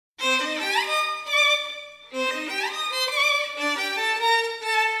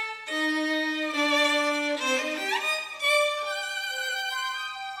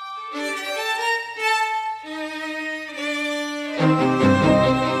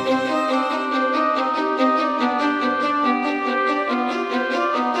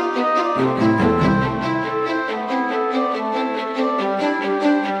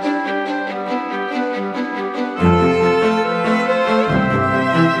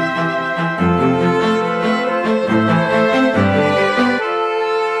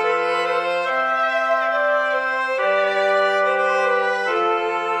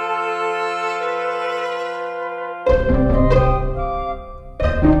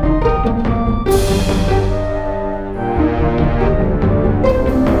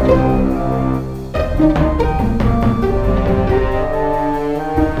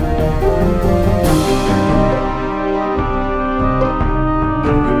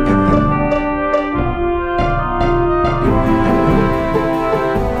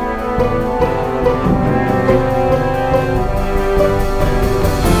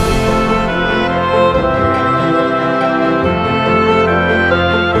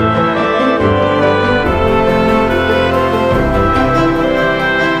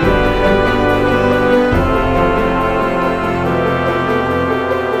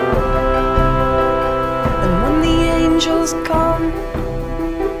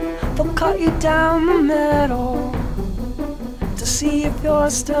cut you down the middle to see if you're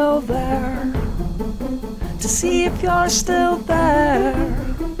still there, to see if you're still there.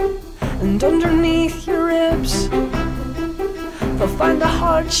 And underneath your ribs they'll find a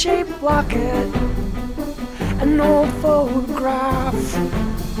heart-shaped locket, an old photograph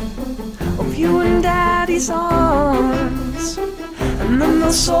of you in Daddy's arms. And then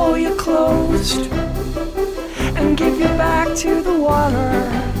they'll sew you closed and give you back to the water,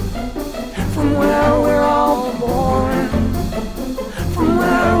 from where we're all born, from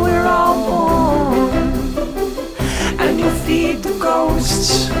where we're all born. And you'll feed the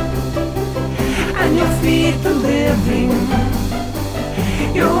ghosts, and you'll feed the living.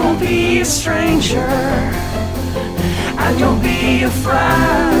 You'll be a stranger, and you'll be a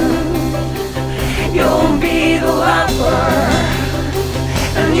friend. You'll be the leper,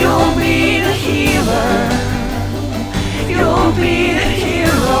 and you'll be the healer. You'll be the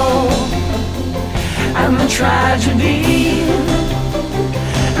hero and the tragedy.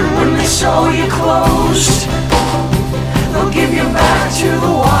 And when they sew you closed, they'll give you back to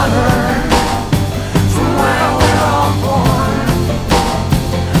the